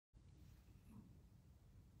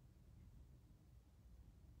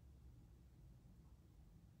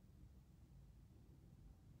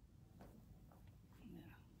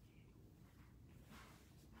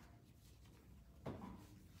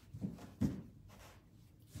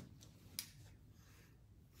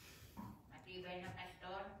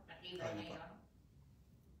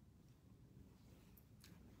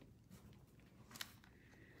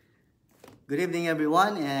Good evening,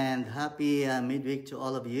 everyone, and happy midweek to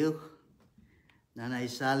all of you. Nanay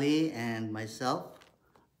Sally and myself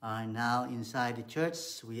are now inside the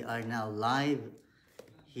church. We are now live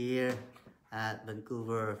here at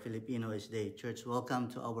Vancouver Filipino SD Church. Welcome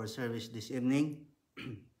to our service this evening.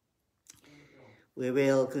 We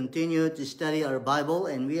will continue to study our Bible,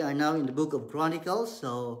 and we are now in the book of Chronicles.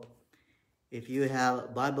 So if you have a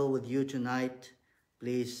Bible with you tonight,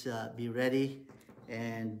 please be ready,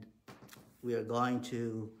 and we are going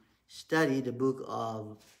to study the book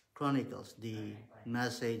of Chronicles, the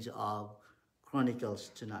message of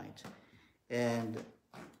Chronicles tonight. And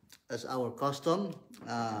as our custom,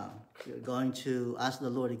 we're going to ask the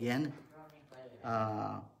Lord again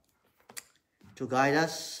to guide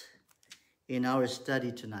us in our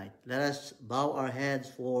study tonight. Let us bow our heads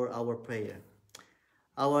for our prayer.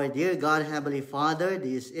 Our dear God, Heavenly Father,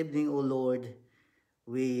 this evening, O Lord,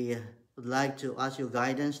 we would like to ask your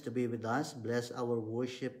guidance to be with us. Bless our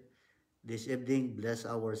worship this evening. Bless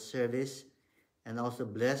our service, and also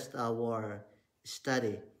bless our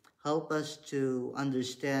study. Help us to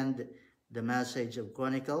understand the message of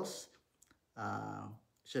Chronicles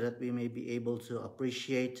so that we may be able to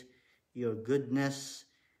appreciate your goodness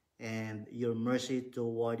and your mercy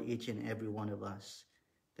toward each and every one of us.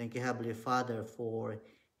 Thank you, Heavenly Father, for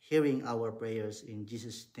hearing our prayers. In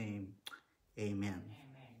Jesus' name, amen.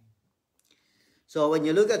 So when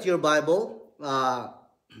you look at your Bible,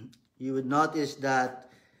 you would notice that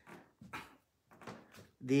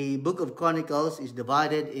the book of Chronicles is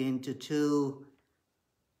divided into two,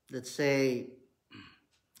 let's say,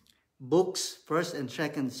 books, First and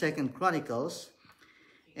Second Chronicles.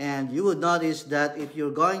 And you would notice that if you're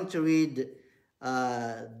going to read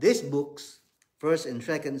these books, First and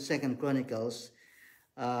Second Chronicles,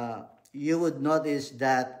 you would notice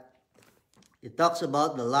that it talks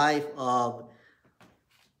about the life of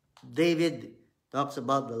David, talks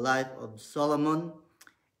about the life of Solomon,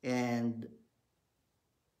 and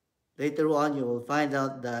later on you will find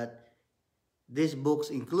out that these books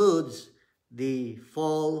includes the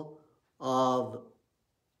fall of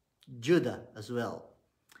Judah as well.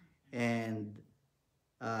 And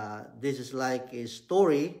this is like a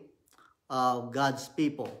story of God's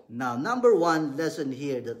people. Now, number one lesson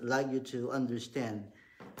here that I'd like you to understand,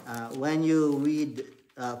 when you read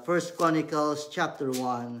First Chronicles chapter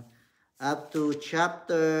 1 up to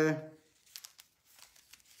chapter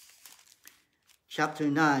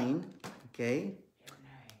 9, okay?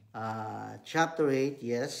 Chapter 8,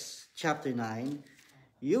 yes, chapter 9.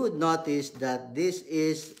 You would notice that this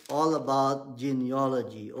is all about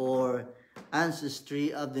genealogy or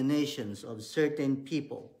ancestry of the nations of certain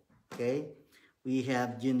people, okay? We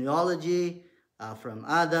have genealogy from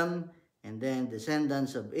Adam, and then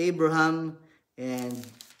descendants of Abraham, and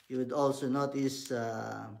you would also notice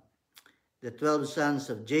the 12 sons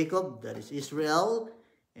of Jacob, that is Israel,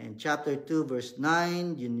 and chapter 2 verse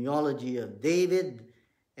 9, genealogy of David,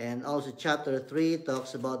 and also chapter 3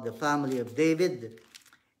 talks about the family of David.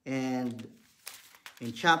 And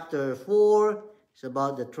in chapter 4, it's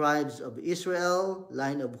about the tribes of Israel,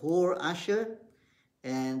 line of Hur, Asher,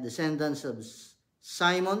 and descendants of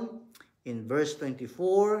Simon. In verse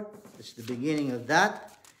 24, that's the beginning of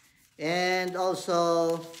that. And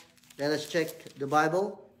also, let us check the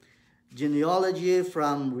Bible. Genealogy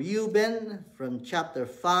from Reuben, from chapter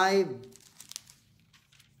 5.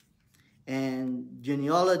 And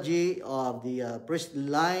genealogy of the priestly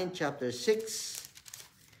line, chapter 6.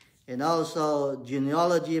 And also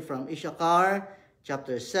genealogy from Issachar,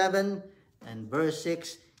 chapter 7, and verse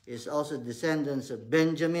 6 is also descendants of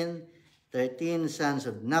Benjamin, 13 sons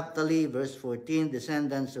of Naphtali, verse 14,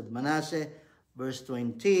 descendants of Manasseh, verse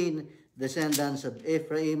 20, descendants of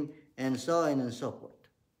Ephraim, and so on and so forth.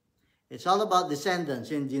 It's all about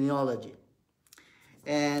descendants in genealogy.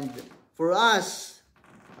 And for us,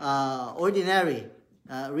 ordinary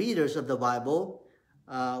readers of the Bible,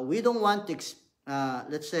 we don't want to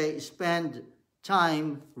let's say, spend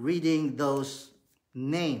time reading those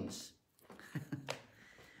names.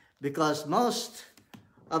 Because most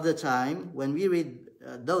of the time, when we read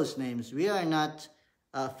those names, we are not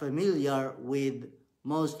familiar with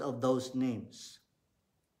most of those names.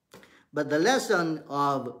 But the lesson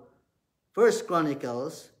of First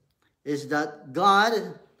Chronicles is that God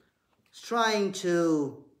is trying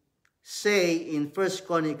to say in First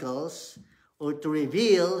Chronicles, or to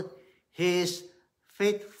reveal His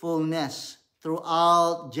faithfulness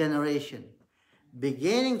throughout generation,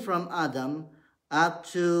 beginning from Adam up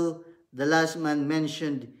to the last man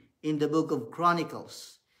mentioned in the book of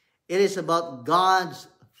Chronicles. It is about God's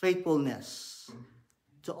faithfulness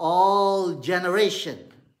to all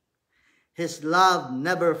generation. His love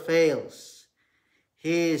never fails.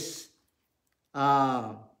 His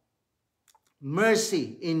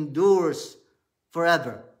mercy endures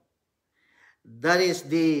forever. That is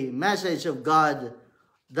the message of God.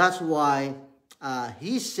 That's why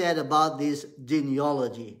he said about this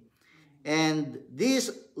genealogy. And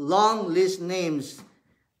these long list names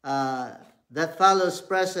that follows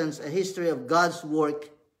presents a history of God's work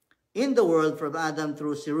in the world from Adam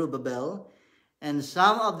through Zerubbabel. And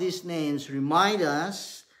some of these names remind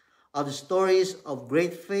us of stories of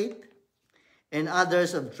great faith and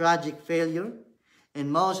others of tragic failure. And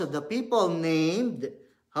most of the people named,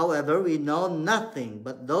 however, we know nothing,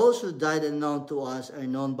 but those who died unknown to us are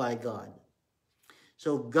known by God.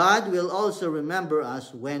 So God will also remember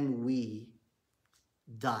us when we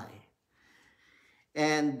die.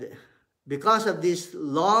 And because of these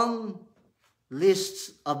long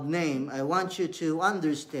lists of names, I want you to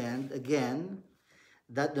understand again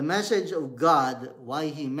that the message of God, why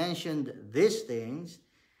he mentioned these things,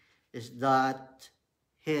 is that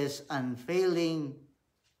his unfailing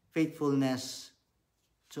faithfulness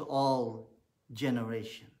to all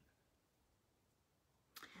generation.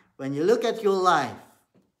 When you look at your life,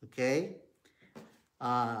 okay,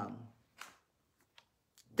 30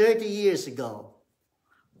 years ago,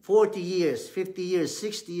 40 years, 50 years,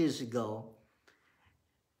 60 years ago,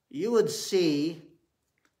 you would see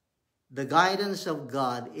the guidance of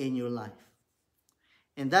God in your life.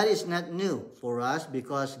 And that is not new for us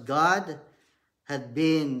because God had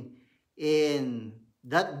been in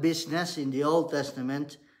that business in the Old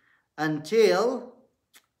Testament until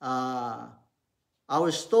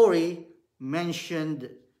our story mentioned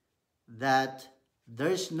that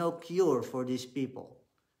there's no cure for these people.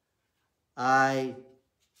 I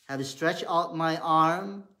have stretched out my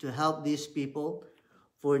arm to help these people,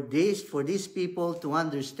 for these people to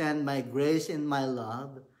understand my grace and my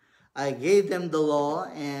love. I gave them the law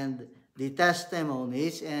and the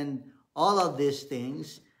testimonies and all of these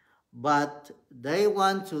things, but they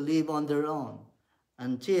want to live on their own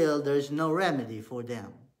until there's no remedy for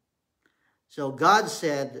them. So God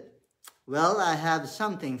said, well, I have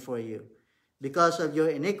something for you. Because of your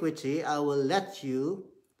iniquity, I will let you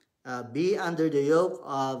be under the yoke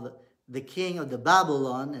of the king of the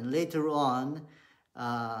Babylon, and later on,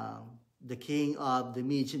 the king of the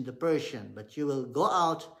Medes and the Persian. But you will go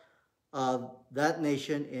out of that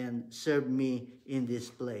nation and serve me in this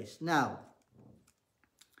place. Now,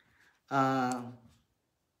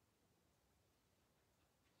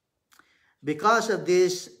 because of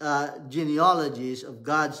these genealogies of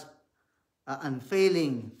God's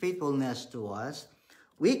unfailing faithfulness to us,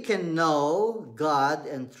 we can know God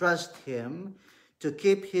and trust him to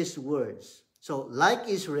keep his words. So, like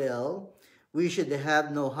Israel, we should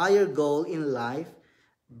have no higher goal in life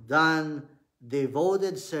than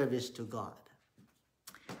devoted service to God.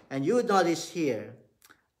 And you would notice here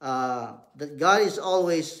that God is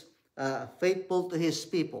always faithful to his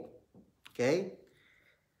people. Okay?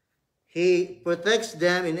 He protects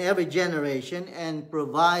them in every generation and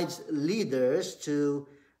provides leaders to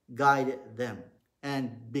guide them.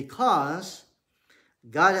 And because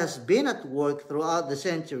God has been at work throughout the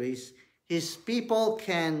centuries, his people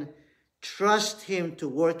can trust him to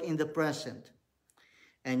work in the present.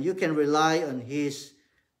 And you can rely on his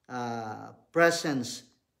presence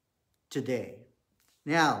today.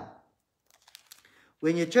 Now,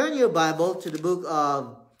 when you turn your Bible to the book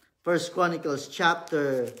of 1 Chronicles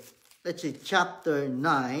chapter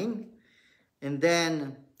 9, and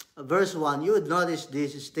then verse 1, you would notice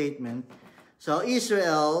this statement. So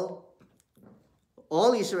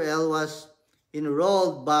all Israel was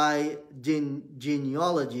enrolled by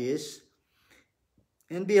genealogies,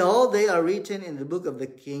 and behold, they are written in the book of the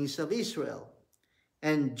kings of Israel.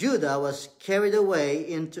 And Judah was carried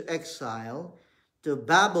away into exile to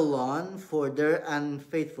Babylon for their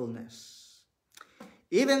unfaithfulness.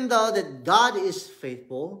 Even though that God is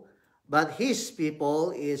faithful, but his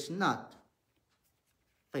people is not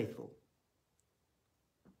faithful.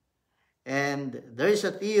 And there is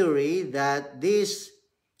a theory that this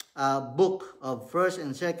book of 1st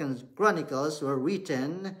and 2nd Chronicles were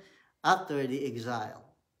written after the exile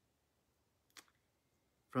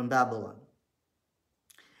from Babylon.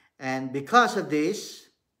 And because of this,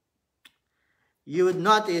 you would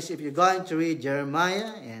notice if you're going to read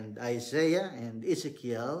Jeremiah and Isaiah and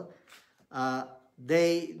Ezekiel,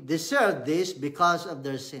 they deserve this because of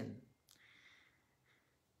their sin.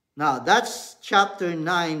 Now, that's chapter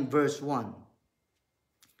 9, verse 1.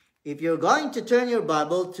 If you're going to turn your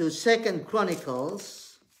Bible to 2nd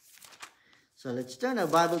Chronicles, so let's turn our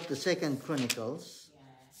Bible to 2nd Chronicles.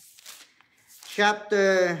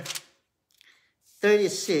 chapter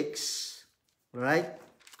 36, right?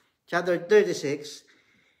 Chapter 36,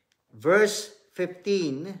 verse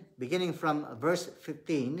 15, beginning from verse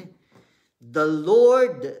 15, the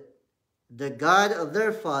Lord, the God of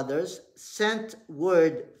their fathers, sent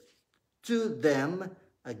word to them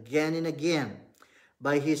again and again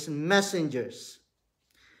by his messengers,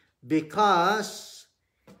 because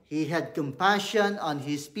he had compassion on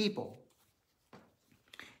his people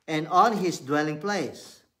and on his dwelling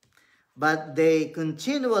place. But they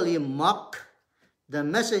continually mocked the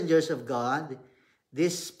messengers of God,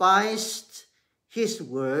 despised his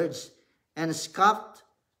words, and scoffed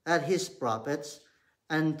at his prophets,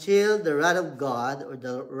 until the wrath of God, or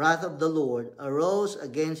the wrath of the Lord, arose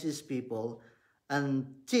against his people,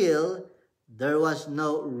 until there was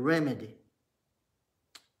no remedy.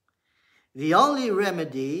 The only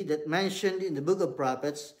remedy that mentioned in the book of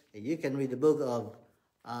prophets, and you can read the book of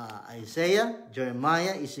Isaiah,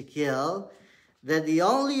 Jeremiah, Ezekiel, that the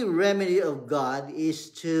only remedy of God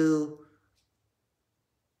is to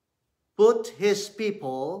put his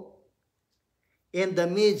people in the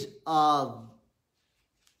midst of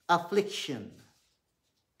affliction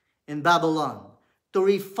in Babylon, to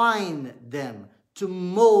refine them, to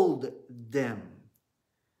mold them.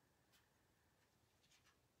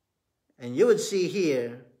 And you would see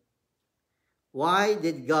here, why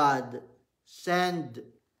did God send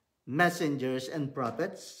messengers and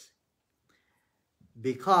prophets?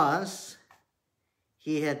 Because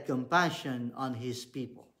he had compassion on his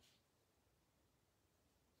people.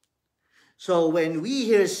 So when we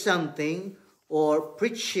hear something, or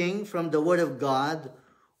preaching from the Word of God,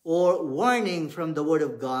 or warning from the Word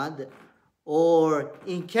of God, or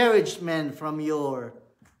encouragement from your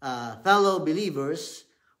fellow believers,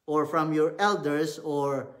 or from your elders,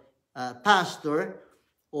 or pastor,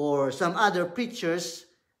 or some other preachers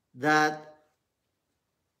that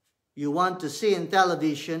you want to see in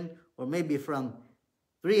television, or maybe from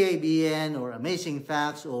 3ABN, or Amazing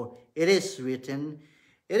Facts, or It Is Written,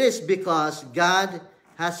 it is because God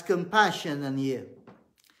has compassion on you.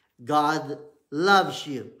 God loves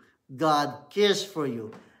you. God cares for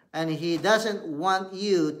you. And he doesn't want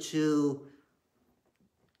you to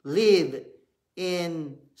live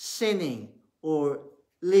in sinning or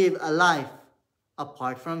live a life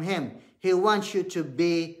apart from him. He wants you to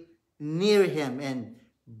be near him and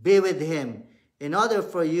be with him in order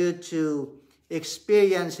for you to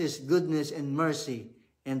experience his goodness and mercy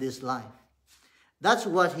in this life. That's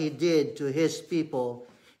what he did to his people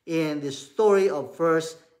in the story of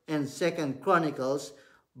 1st and 2nd Chronicles.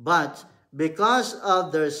 But because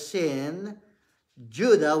of their sin,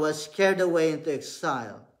 Judah was carried away into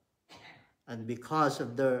exile, and because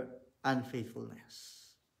of their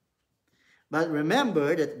unfaithfulness. But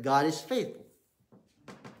remember that God is faithful.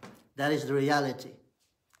 That is the reality.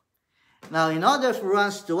 Now, in order for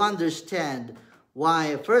us to understand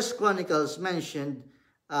why 1st Chronicles mentioned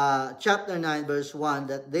chapter 9, verse 1,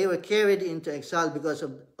 that they were carried into exile because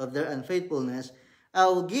of their unfaithfulness, I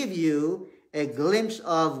will give you a glimpse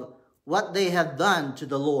of what they have done to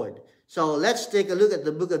the Lord. So let's take a look at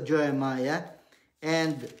the book of Jeremiah,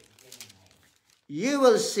 and you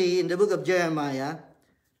will see in the book of Jeremiah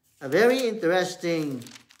a very interesting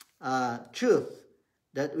truth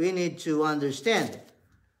that we need to understand.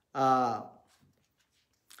 Okay,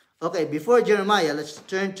 before Jeremiah, let's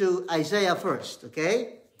turn to Isaiah first,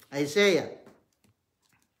 okay? Isaiah.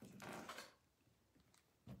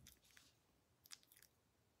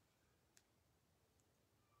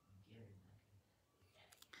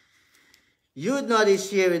 You would notice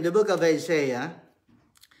here in the book of Isaiah,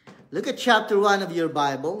 look at chapter 1 of your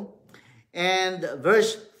Bible and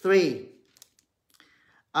verse 3.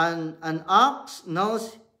 An ox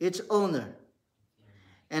knows its owner,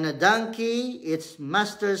 and a donkey its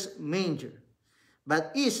master's manger.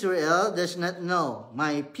 But Israel does not know.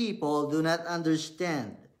 My people do not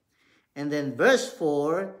understand. And then verse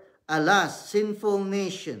 4, alas, sinful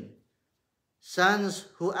nation, sons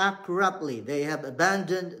who act corruptly, they have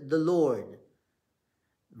abandoned the Lord.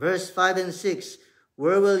 Verse 5 and 6,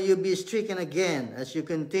 where will you be stricken again as you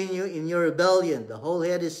continue in your rebellion? The whole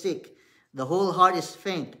head is sick, the whole heart is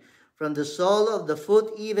faint. From the sole of the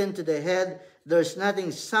foot even to the head, there's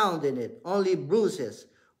nothing sound in it, only bruises,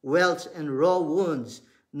 welts, and raw wounds,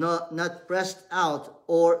 not pressed out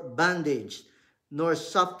or bandaged, nor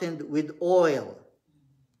softened with oil.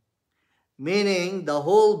 Meaning the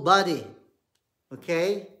whole body,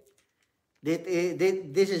 okay?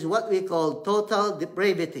 This is what we call total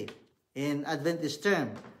depravity in Adventist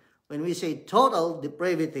term. When we say total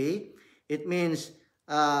depravity, it means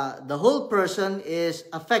the whole person is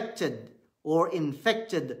affected or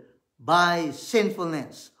infected by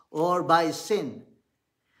sinfulness or by sin.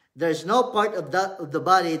 There's no part of the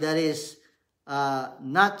body that is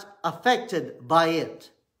not affected by it.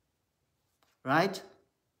 Right?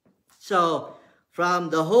 So, from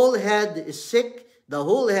the whole head is sick, the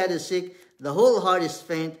whole head is sick, the whole heart is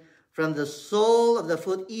faint, from the sole of the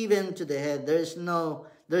foot even to the head, there's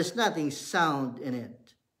nothing sound in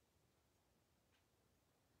it.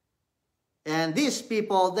 And these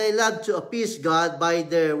people, they love to appease God by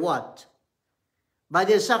their what? By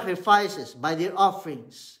their sacrifices, by their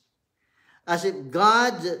offerings. As if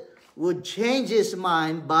God would change his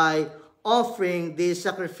mind by offering these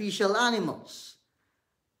sacrificial animals.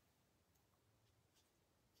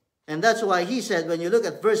 And that's why he said, when you look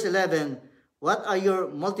at verse 11, what are your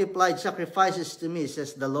multiplied sacrifices to me,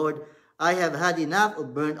 says the Lord? I have had enough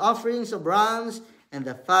of burnt offerings of rams and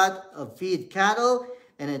the fat of feed cattle,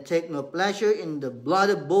 and I take no pleasure in the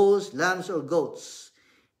blood of bulls, lambs, or goats.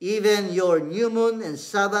 Even your new moon and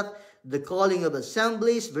Sabbath, the calling of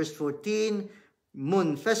assemblies, verse 14,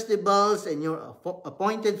 moon festivals, and your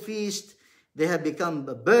appointed feast, they have become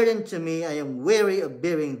a burden to me. I am weary of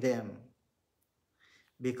bearing them.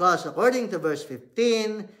 Because according to verse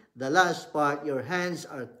 15, the last part, your hands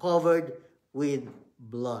are covered with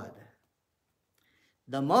blood.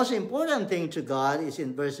 The most important thing to God is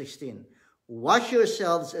in verse 16. Wash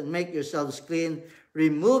yourselves and make yourselves clean.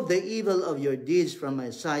 Remove the evil of your deeds from my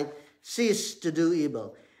sight. Cease to do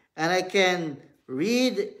evil. And I can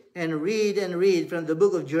read and read and read from the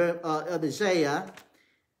book of Isaiah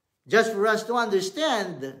just for us to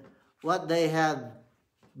understand what they have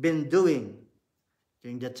been doing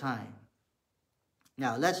during that time.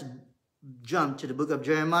 Now, let's jump to the book of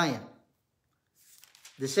Jeremiah.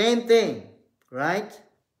 The same thing, right?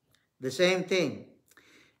 The same thing.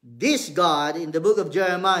 This God in the book of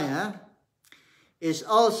Jeremiah is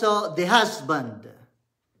also the husband,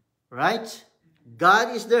 right?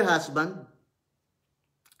 God is their husband,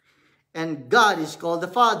 and God is called the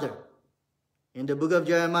Father in the book of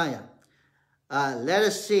Jeremiah. Let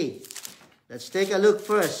us see. Let's take a look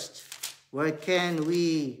first. Where can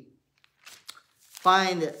we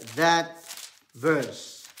find that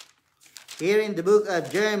verse? Here in the book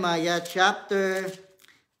of Jeremiah, chapter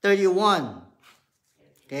 31.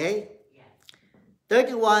 Okay?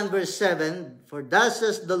 31 verse 7. For thus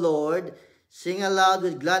says the Lord, sing aloud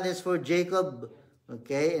with gladness for Jacob,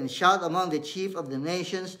 okay, and shout among the chief of the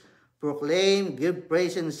nations, proclaim, give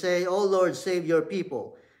praise and say, O Lord, save your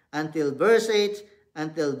people. Until verse 8,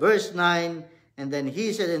 until verse 9, and then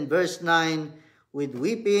he said in verse 9, with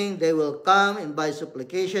weeping they will come, and by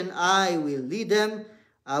supplication I will lead them.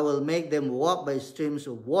 I will make them walk by streams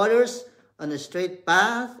of waters, on a straight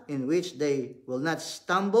path in which they will not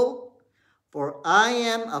stumble. For I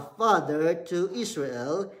am a father to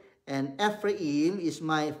Israel, and Ephraim is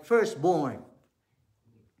my firstborn.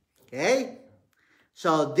 Okay?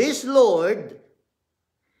 So this Lord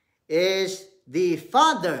is the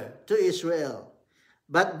father to Israel.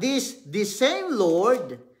 But the same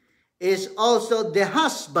Lord is also the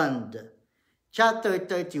husband. Chapter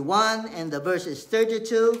 31 and the verse is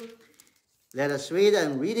 32. Let us read.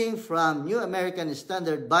 I'm reading from New American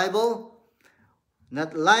Standard Bible.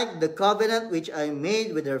 Not like the covenant which I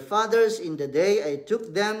made with their fathers in the day I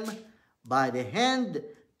took them by the hand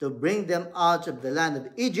to bring them out of the land of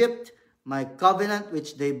Egypt, my covenant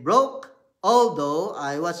which they broke, although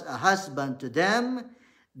I was a husband to them,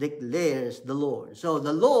 declares the Lord. So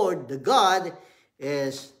the Lord, the God,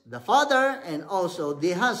 is the Father and also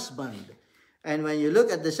the husband. And when you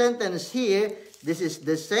look at the sentence here, this is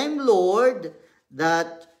the same Lord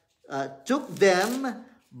that took them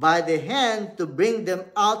by the hand to bring them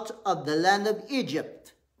out of the land of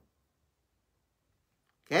Egypt.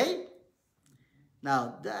 Okay?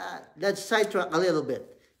 Now, let's sidetrack a little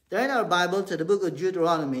bit. Turn our Bible to the book of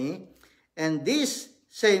Deuteronomy, and this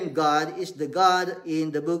same God is the God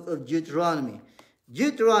in the book of Deuteronomy.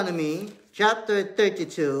 Deuteronomy chapter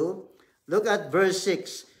 32, look at verse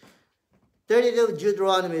 6. 32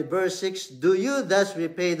 Deuteronomy verse 6, do you thus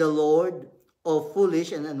repay the Lord, O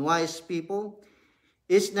foolish and unwise people?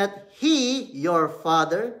 Is not he your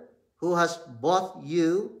father who has bought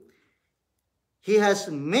you? He has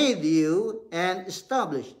made you and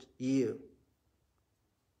established you.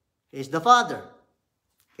 He's the Father.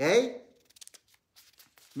 Okay?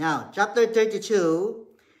 Now, chapter 32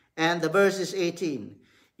 and the verse is 18.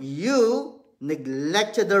 You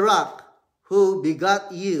neglected the rock who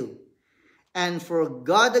begot you, and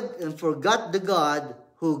forgot the God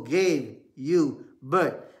who gave you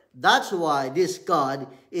birth. That's why this God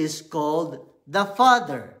is called the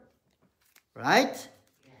Father. Right?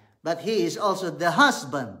 But he is also the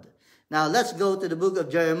husband, Now, let's go to the book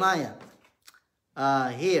of Jeremiah.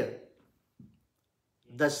 Here.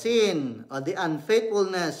 The sin or the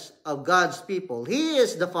unfaithfulness of God's people. He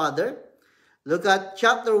is the Father. Look at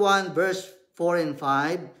chapter 1, verse 4 and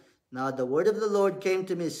 5. Now the word of the Lord came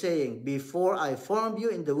to me saying, before I formed you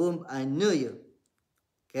in the womb, I knew you.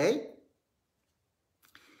 Okay?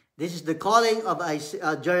 This is the calling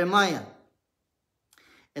of Jeremiah.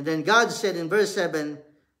 And then God said in verse 7,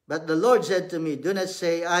 but the Lord said to me, do not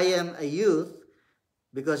say, I am a youth,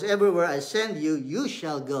 because everywhere I send you, you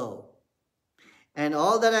shall go. And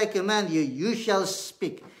all that I command you, you shall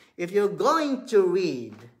speak. If you're going to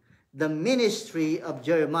read the ministry of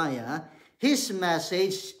Jeremiah, his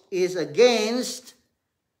message is against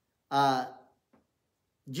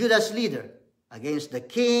Judah's leader, against the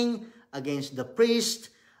king, against the priest,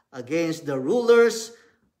 against the rulers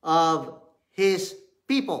of his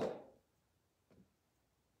people.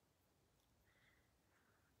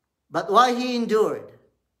 But why he endured?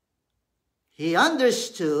 He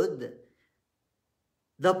understood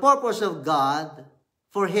the purpose of God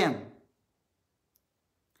for him.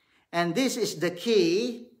 And this is the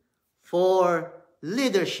key for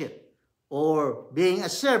leadership or being a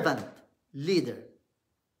servant leader.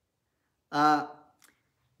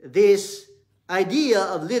 This idea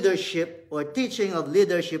of leadership or teaching of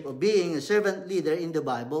leadership or being a servant leader in the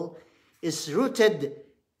Bible is rooted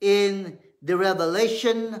in the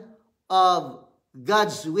revelation of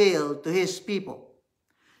God's will to his people.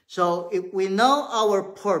 So if we know our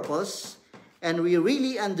purpose and we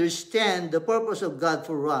really understand the purpose of God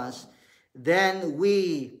for us, then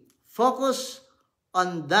we focus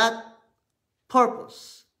on that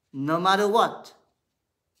purpose no matter what.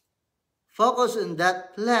 Focus on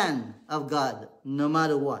that plan of God no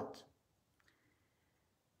matter what.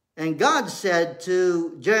 And God said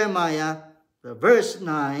to Jeremiah, verse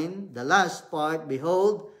 9, the last part,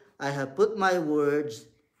 behold, I have put my words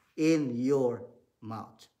in your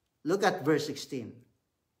mouth. Look at verse 16.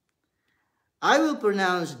 I will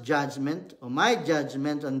pronounce judgment, or my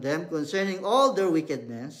judgment on them concerning all their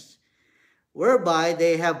wickedness, whereby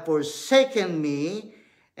they have forsaken me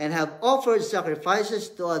and have offered sacrifices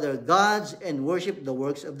to other gods and worshipped the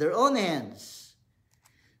works of their own hands.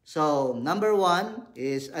 So, number one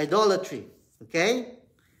is idolatry. Okay?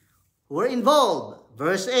 We're involved.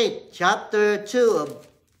 Verse 8, chapter 2 of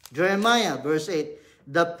Jeremiah, verse 8.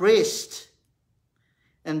 The priest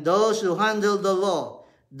and those who handle the law,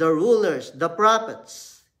 the rulers, the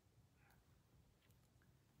prophets,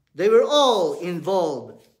 they were all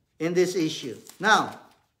involved in this issue. Now,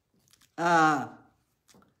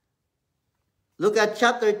 look at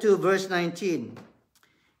chapter 2, verse 19.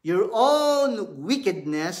 Your own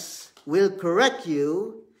wickedness will correct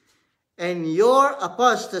you, and your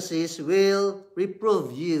apostasies will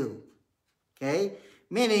reprove you. Okay?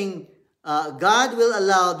 Meaning, God will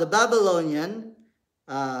allow the Babylonian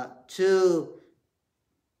to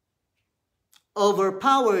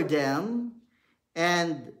overpower them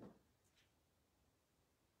and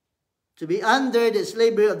to be under the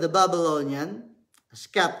slavery of the Babylonian as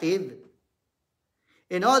captive,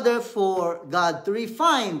 in order for God to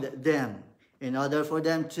refine them, in order for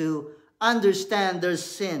them to understand their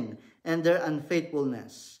sin and their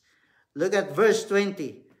unfaithfulness. Look at verse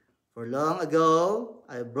 20. For long ago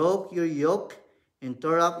I broke your yoke and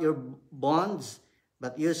tore up your bonds,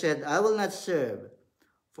 but you said, I will not serve.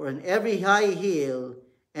 For in every high hill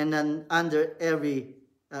and under every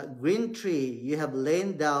green tree you have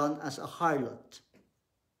lain down as a harlot.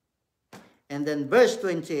 And then verse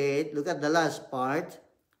 28, look at the last part.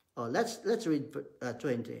 Oh, let's read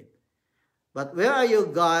 28. But where are your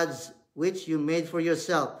gods which you made for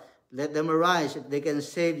yourself? Let them arise if they can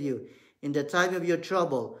save you in the time of your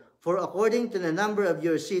trouble. For according to the number of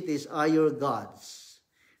your cities are your gods.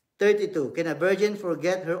 32. Can a virgin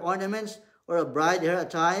forget her ornaments, or a bride her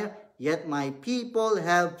attire? Yet my people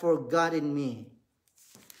have forgotten me.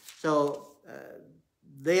 So,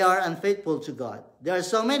 they are unfaithful to God. There are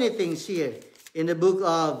so many things here in the book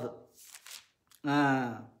of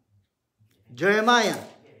Jeremiah.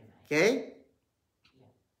 Okay?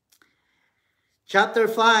 Chapter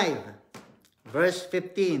 5, verse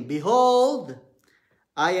 15. Behold,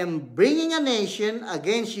 I am bringing a nation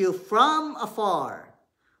against you from afar,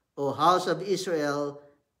 O house of Israel,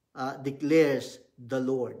 declares the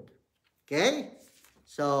Lord. Okay?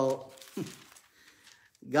 So,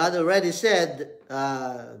 God already said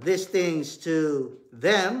these things to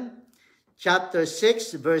them. Chapter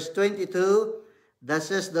 6, verse 22, thus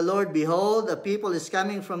says the Lord, behold, a people is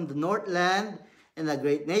coming from the north land, and a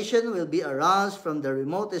great nation will be aroused from the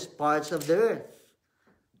remotest parts of the earth.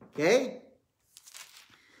 Okay?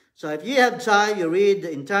 So if you have time, you read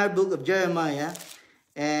the entire book of Jeremiah,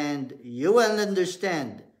 and you will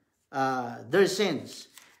understand their sins.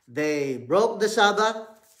 They broke the Sabbath.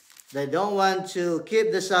 They don't want to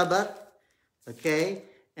keep the Sabbath. Okay?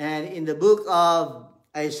 And in the book of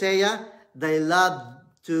Isaiah, they love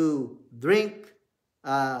to drink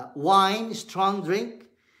wine, strong drink.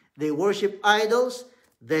 They worship idols.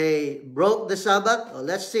 They broke the Sabbath. Oh,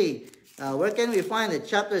 let's see. Where can we find it?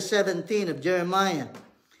 Chapter 17 of Jeremiah.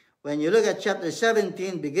 When you look at chapter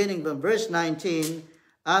 17, beginning from verse 19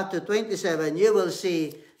 up to 27, you will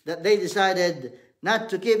see that they decided not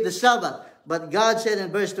to keep the Sabbath. But God said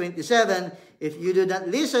in verse 27, if you do not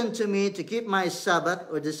listen to me to keep my Sabbath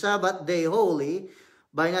or the Sabbath day holy,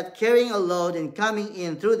 by not carrying a load and coming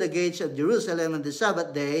in through the gates of Jerusalem on the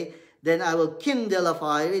Sabbath day, then I will kindle a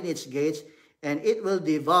fire in its gates, and it will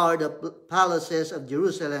devour the palaces of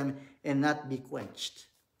Jerusalem and not be quenched.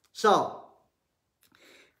 So,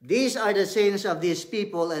 these are the sins of these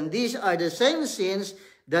people, and these are the same sins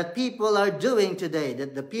that people are doing today,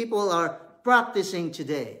 that the people are practicing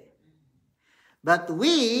today. But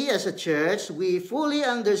we, as a church, we fully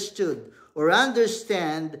understood or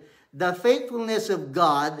understand the faithfulness of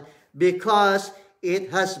God because it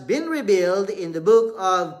has been revealed in the book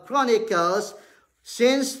of Chronicles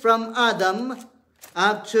since from Adam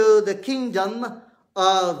up to the kingdom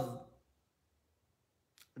of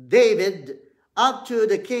David, up to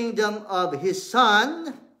the kingdom of his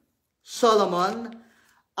son, Solomon,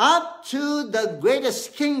 up to the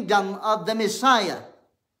greatest kingdom of the Messiah.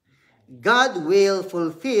 God will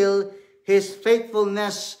fulfill his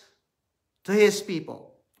faithfulness to his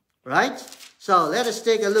people. Right? So let us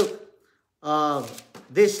take a look of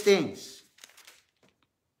these things.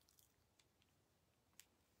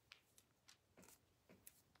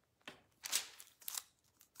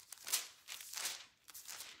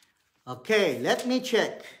 Okay, let me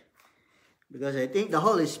check, because I think the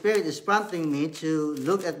Holy Spirit is prompting me to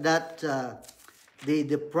look at that,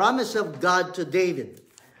 the promise of God to David.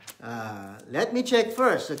 Let me check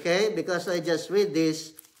first, okay, because I just read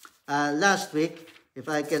this last week, if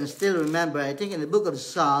I can still remember. I think in the book of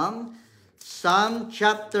Psalm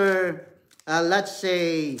chapter, let's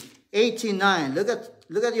say 89. Look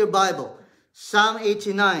at your Bible. Psalm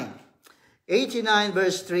 89. 89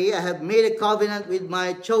 verse 3, I have made a covenant with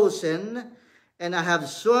my chosen, and I have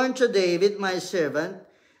sworn to David my servant,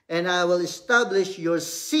 and I will establish your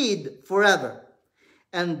seed forever,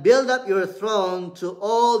 and build up your throne to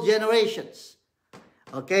all generations.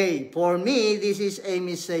 Okay, for me, this is a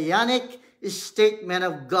messianic statement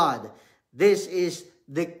of God. This is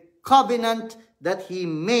the covenant that he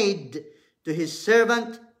made to his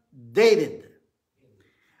servant David.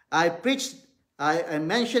 I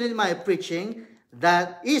mentioned in my preaching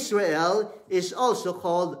that Israel is also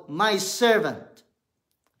called my servant.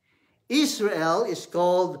 Israel is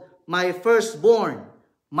called my firstborn,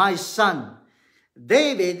 my son.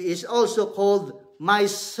 David is also called my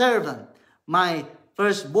servant, my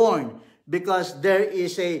firstborn, because there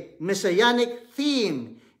is a messianic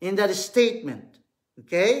theme in that statement.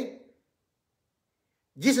 Okay?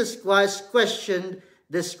 Jesus Christ questioned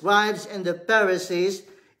the scribes and the Pharisees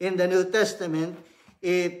in the New Testament,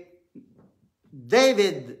 if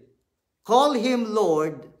David called him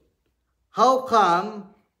Lord, how come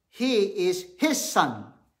he is his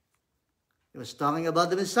son? He was talking about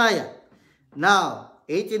the Messiah. Now,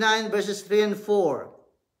 89 verses 3 and 4.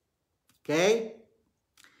 Okay?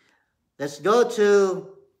 Let's go to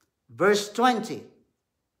verse 20.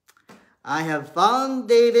 I have found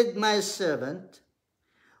David my servant.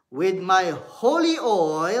 With my holy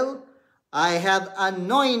oil I have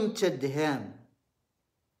anointed him.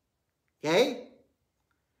 Okay?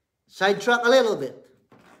 Sidetrack a little bit.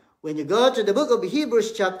 When you go to the book of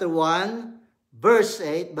Hebrews chapter 1, verse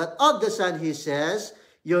 8, but of the Son he says,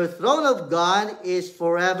 your throne of God is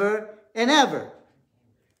forever and ever.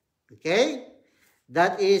 Okay?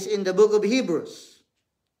 That is in the book of Hebrews.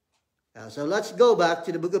 So let's go back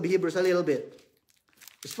to the book of Hebrews a little bit.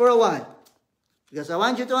 Just for a while. Because I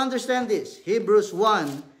want you to understand this. Hebrews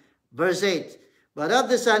 1, verse 8. But of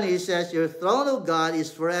the Son he says, your throne of God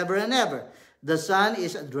is forever and ever. The Son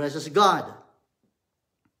is addressed as God.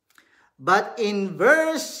 But in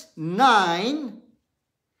verse 9,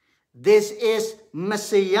 this is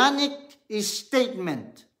messianic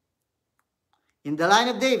statement. In the line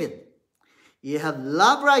of David, you have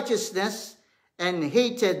loved righteousness and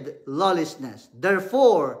hated lawlessness.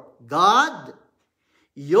 Therefore, God,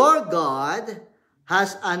 your God,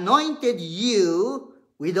 has anointed you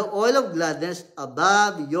with the oil of gladness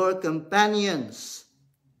above your companions.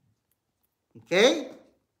 Okay?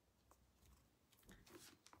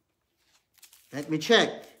 Let me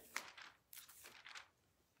check.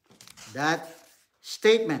 that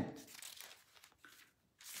statement.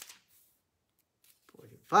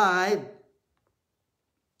 45.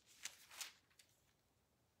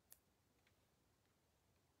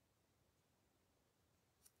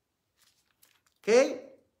 Okay,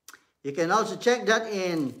 you can also check that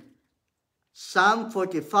in Psalm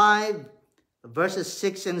 45, verses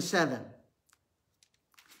 6 and 7.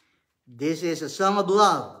 This is a song of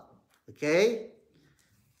love, okay?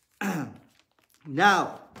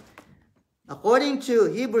 Now, according to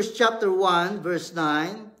Hebrews chapter 1, verse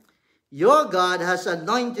 9, your God has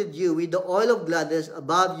anointed you with the oil of gladness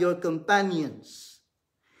above your companions.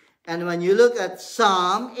 And when you look at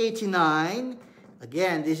Psalm 89,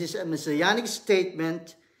 again, this is a messianic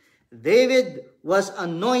statement. David was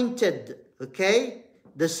anointed, okay?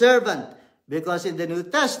 The servant. Because in the New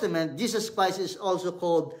Testament, Jesus Christ is also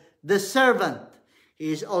called the servant.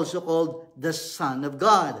 He is also called the Son of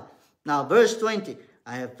God. Now, verse 20.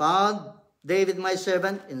 I have found David my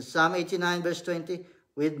servant in Psalm 89, verse 20.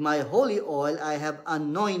 With my holy oil I have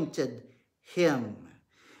anointed him.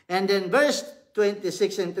 And then verse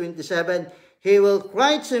 26 and 27. He will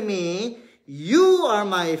cry to me, you are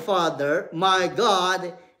my Father, my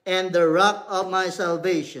God, and the rock of my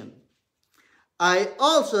salvation. I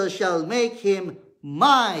also shall make him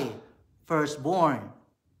my firstborn.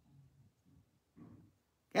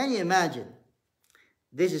 Can you imagine?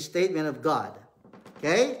 This is a statement of God.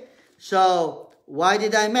 Okay? So, why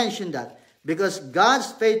did I mention that? Because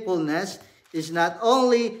God's faithfulness is not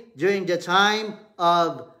only during the time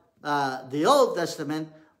of the Old Testament,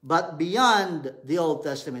 but beyond the Old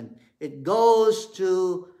Testament. It goes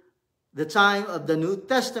to the time of the New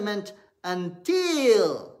Testament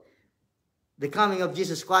until the coming of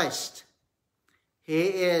Jesus Christ. He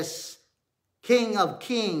is King of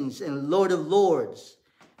kings and Lord of lords.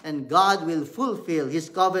 And God will fulfill his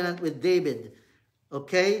covenant with David.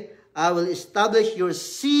 Okay? I will establish your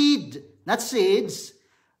seed, not seeds,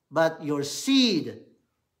 but your seed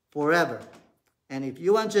forever. And if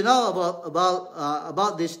you want to know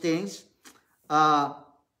about these things,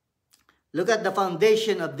 look at the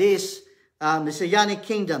foundation of this Messianic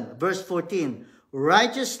kingdom. Verse 14.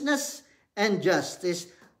 Righteousness and justice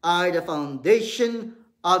are the foundation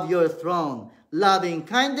of your throne. Loving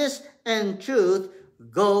kindness and truth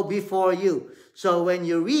go before you. So when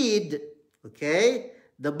you read, okay,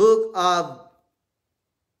 the book of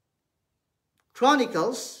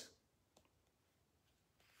Chronicles,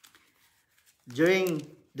 during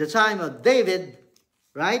the time of David,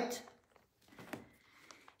 right,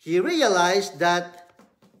 he realized that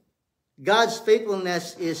God's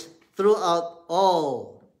faithfulness is throughout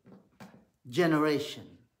all generation.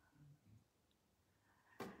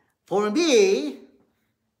 For me,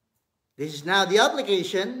 this is now the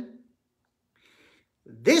application.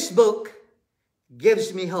 This book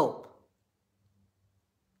gives me hope.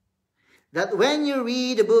 That when you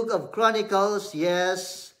read the book of Chronicles,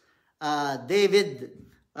 yes, David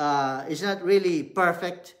is not really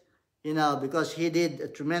perfect, you know, because he did a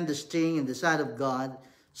tremendous thing in the sight of God.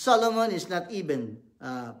 Solomon is not even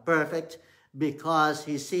perfect because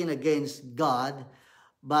he sinned against God,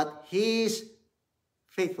 but his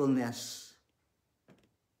faithfulness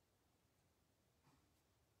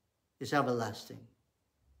is everlasting.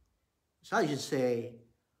 So I should say,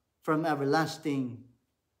 from everlasting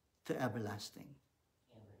to everlasting.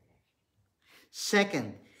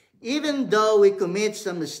 Second, even though we commit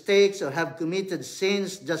some mistakes or have committed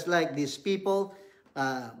sins just like these people,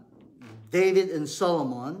 David and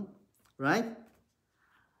Solomon, right?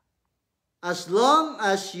 As long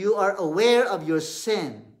as you are aware of your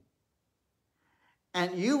sin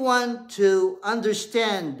and you want to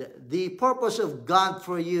understand the purpose of God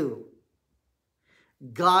for you,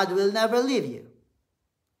 God will never leave you.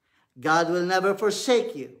 God will never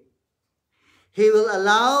forsake you. He will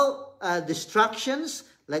allow distractions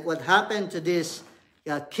like what happened to these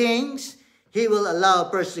kings. He will allow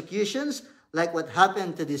persecutions like what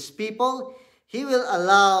happened to these people. He will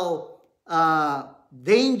allow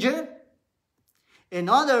danger in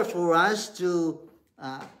order for us to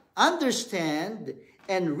understand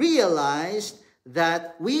and realize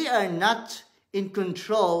that we are not in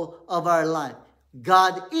control of our life.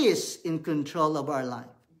 God is in control of our life.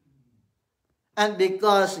 And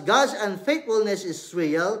because God's unfaithfulness is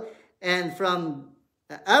real, and from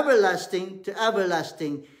everlasting to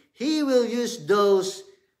everlasting, He will use those,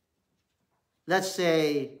 let's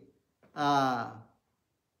say,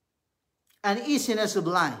 uneasiness of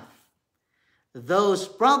life, those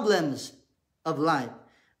problems of life,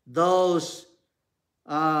 those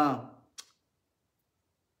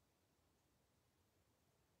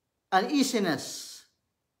uneasiness,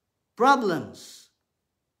 problems,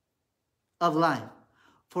 of life.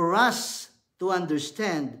 For us to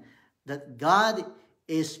understand that God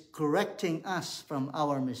is correcting us from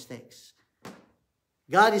our mistakes.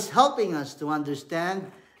 God is helping us to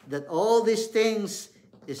understand that all these things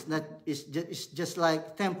is just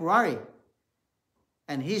like temporary.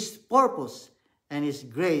 And His purpose and His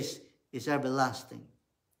grace is everlasting.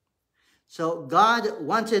 So God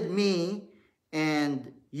wanted me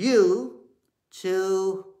and you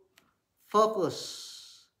to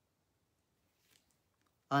focus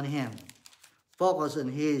on Him. Focus on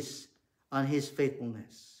His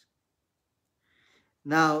faithfulness.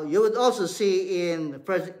 Now, you would also see in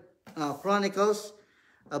Chronicles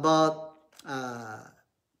about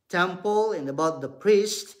temple and about the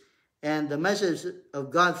priest, and the message of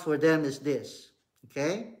God for them is this,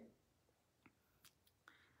 okay?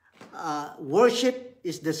 Worship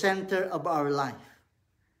is the center of our life.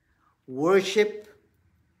 Worship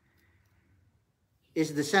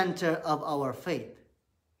is the center of our faith.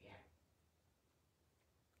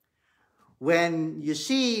 When you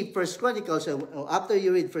see First Chronicles, after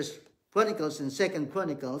you read First Chronicles and Second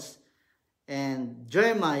Chronicles, and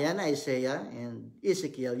Jeremiah and Isaiah and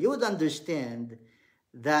Ezekiel, you would understand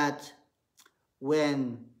that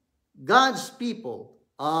when God's people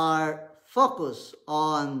are focused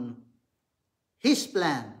on His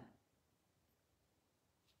plan,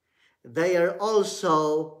 they are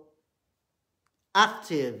also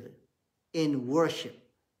active in worship.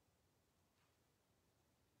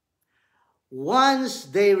 Once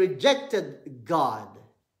they rejected God,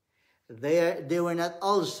 they were not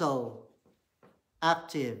also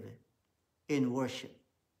active in worship.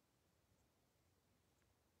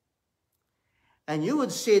 And you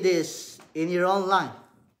would see this in your own life.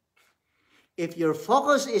 If your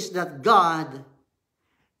focus is not God,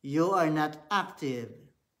 you are not active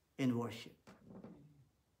in worship.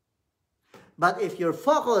 But if your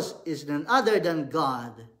focus is none other than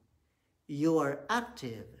God, you are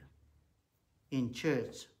active in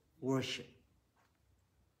church worship.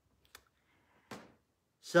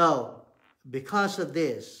 So, because of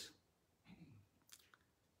this,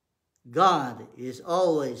 God is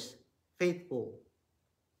always faithful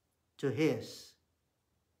to His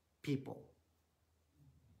people.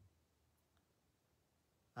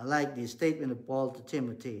 I like the statement of Paul to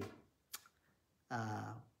Timothy.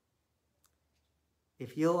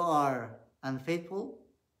 If you are unfaithful,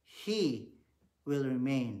 He will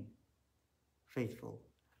remain faithful.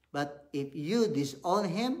 But if you disown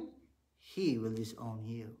Him, He will disown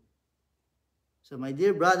you. So my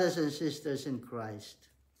dear brothers and sisters in Christ,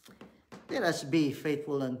 let us be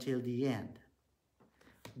faithful until the end.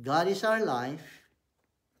 God is our life,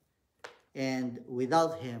 and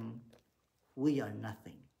without Him, we are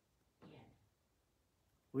nothing.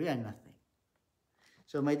 We are nothing.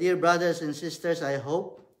 So my dear brothers and sisters, I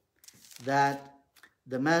hope that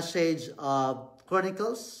the message of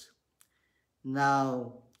Chronicles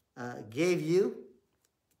now gave you,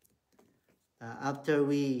 after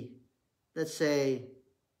we, let's say,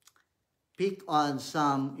 pick on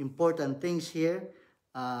some important things here,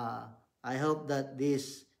 I hope that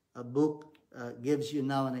this book gives you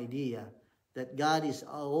now an idea that God is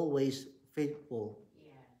always faithful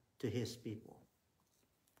to His people.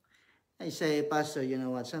 I say, Pastor, you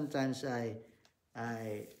know what, sometimes I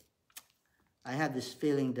have this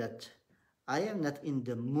feeling that I am not in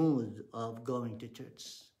the mood of going to church.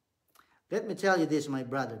 Let me tell you this, my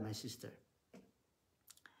brother, my sister.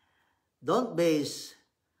 Don't base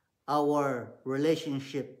our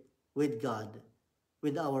relationship with God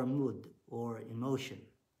with our mood or emotion.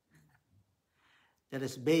 Let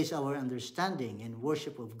us base our understanding and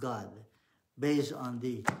worship of God based on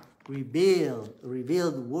the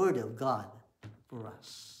revealed Word of God for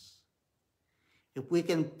us. If we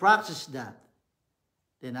can practice that,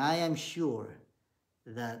 then I am sure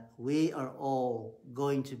that we are all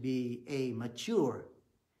going to be a mature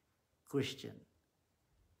Christian.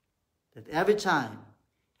 That every time,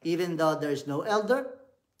 even though there's no elder,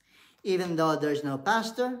 even though there's no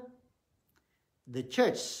pastor, the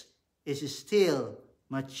church is still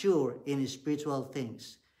mature in spiritual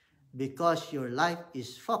things because your life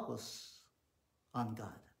is focused on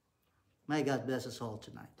God. May God bless us all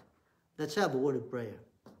tonight. Let's have a word of prayer.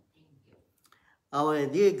 Our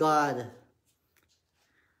dear God,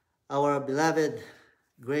 our beloved,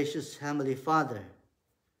 gracious Heavenly Father,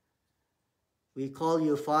 we call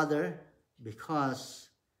you Father because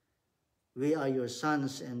we are your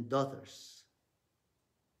sons and daughters.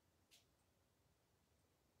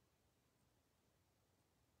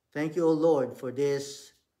 Thank you, O Lord, for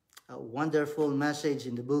this wonderful message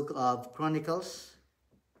in the book of Chronicles,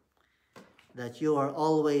 that you are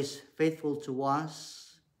always faithful to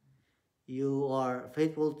us. You are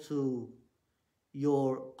faithful to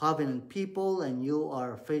your covenant people, and you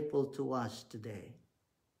are faithful to us today.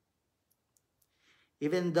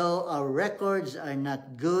 Even though our records are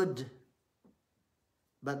not good,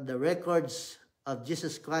 but the records of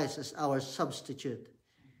Jesus Christ as our substitute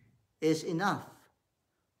is enough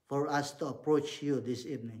for us to approach you this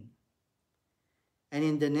evening. And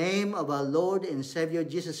in the name of our Lord and Savior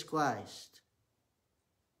Jesus Christ,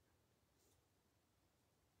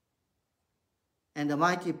 and the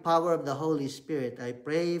mighty power of the Holy Spirit, I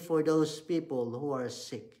pray for those people who are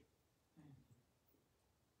sick.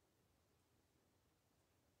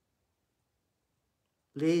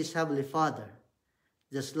 Please, Heavenly Father,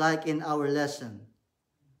 just like in our lesson,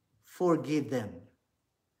 forgive them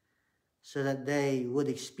so that they would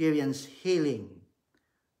experience healing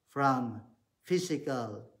from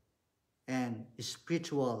physical and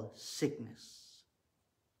spiritual sickness.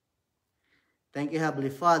 Thank you, Heavenly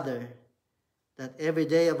Father, that every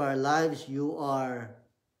day of our lives you are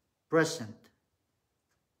present,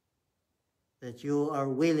 that you are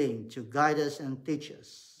willing to guide us and teach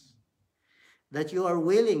us, that you are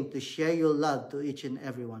willing to share your love to each and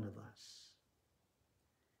every one of us.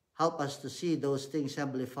 Help us to see those things,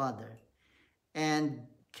 Heavenly Father, and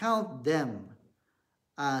count them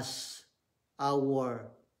as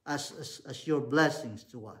as your blessings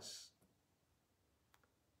to us.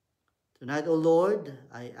 Tonight, O Lord,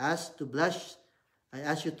 I ask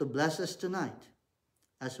you to bless us tonight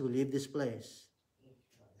as we leave this place.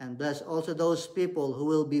 And bless also those people who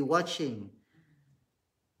will be watching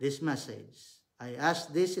this message. I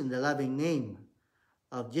ask this in the loving name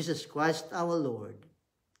of Jesus Christ our Lord.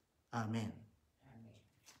 Amen.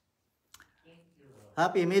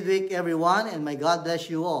 Happy midweek, everyone, and may God bless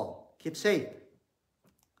you all. Keep safe.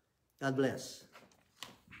 God bless.